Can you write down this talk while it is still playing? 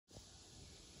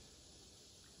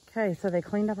Okay, so they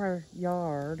cleaned up our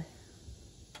yard.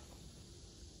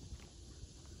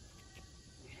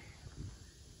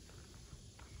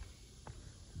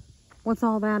 What's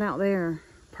all that out there?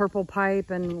 Purple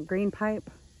pipe and green pipe?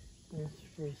 That's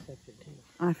for a septic tank.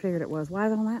 I figured it was. Why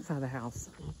is it on that side of the house?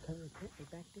 I'll cover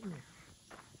it back in there.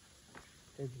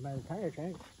 It's by the tire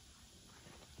tracks.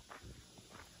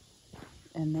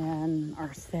 And then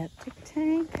our septic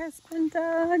tank has been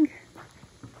dug.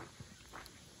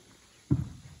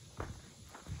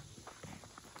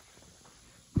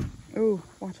 Ooh,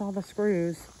 watch all the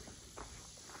screws.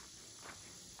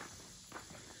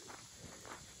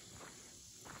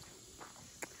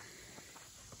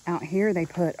 Out here they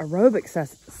put aerobic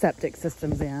septic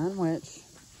systems in, which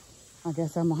I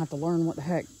guess I'm gonna have to learn what the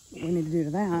heck we need to do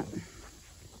to that.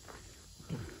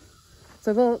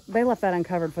 So they left that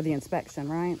uncovered for the inspection,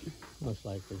 right? Most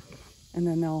likely. And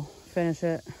then they'll finish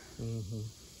it. Mm-hmm.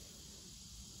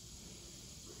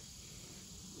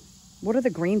 What are the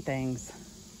green things?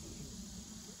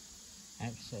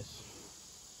 Access.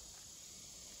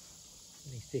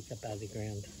 They stick up out of the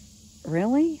ground.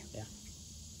 Really? Yeah.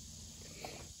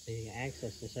 So you can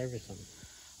access to service them.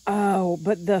 Oh,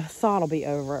 but the sod will be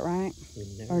over it, right?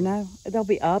 No. Or no? They'll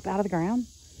be up out of the ground?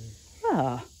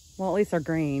 Oh, well, at least they're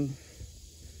green.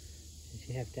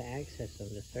 You have to access them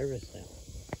to service them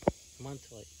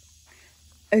monthly.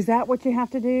 Is that what you have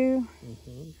to do?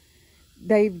 Mm-hmm.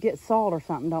 They get salt or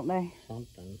something, don't they?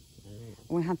 Something. I don't know.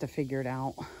 We'll have to figure it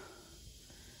out.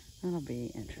 That'll be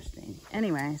interesting.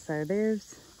 Anyway, so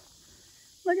there's...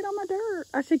 Look at all my dirt.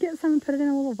 I should get some and put it in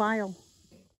a little vial.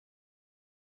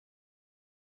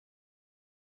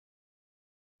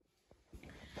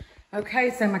 Okay,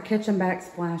 so my kitchen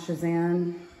backsplash is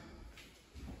in.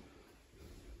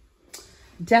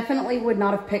 Definitely would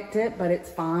not have picked it, but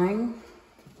it's fine.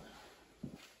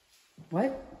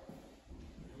 What?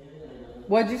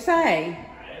 What'd you say?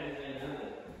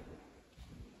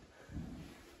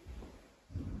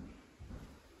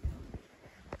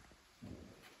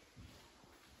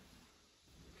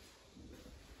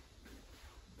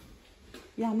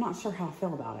 Yeah, I'm not sure how I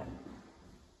feel about it.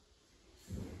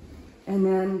 And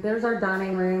then there's our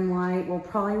dining room light. We'll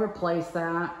probably replace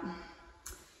that.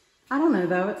 I don't know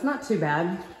though, it's not too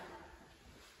bad.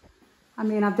 I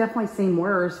mean, I've definitely seen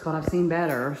worse, but I've seen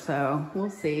better, so we'll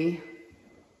see.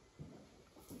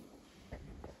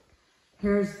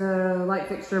 Here's the light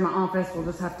fixture in my office. We'll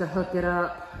just have to hook it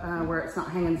up where it's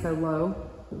not hanging so low.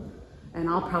 And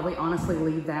I'll probably honestly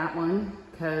leave that one,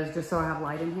 because just so I have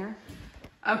light in here.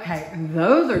 Okay,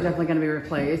 those are definitely gonna be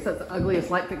replaced. That's the ugliest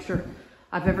light fixture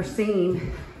I've ever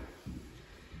seen.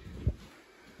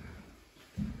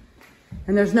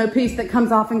 And there's no piece that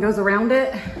comes off and goes around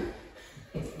it.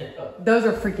 Those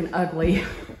are freaking ugly.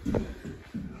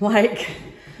 Like,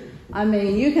 I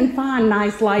mean, you can find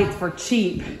nice lights for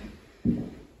cheap,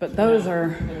 but those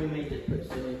are...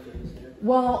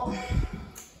 Well,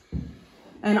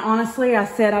 and honestly, I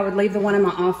said I would leave the one in my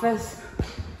office.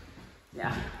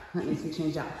 Yeah, that needs to be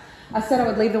changed out. I said I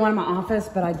would leave the one in my office,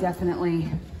 but I definitely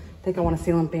think I want a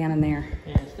ceiling fan in there.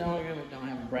 Yeah, still don't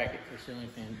have a bracket for ceiling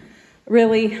fan.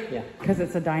 Really? Yeah. Because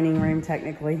it's a dining room,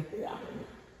 technically. Yeah.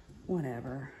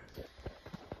 Whatever.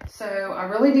 So, I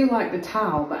really do like the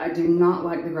tile, but I do not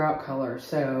like the grout color,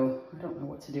 so I don't know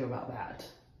what to do about that.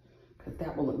 Because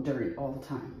that will look dirty all the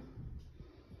time.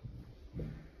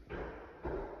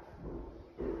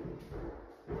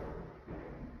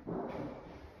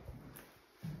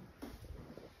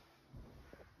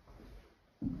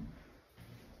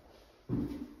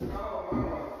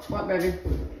 What, baby?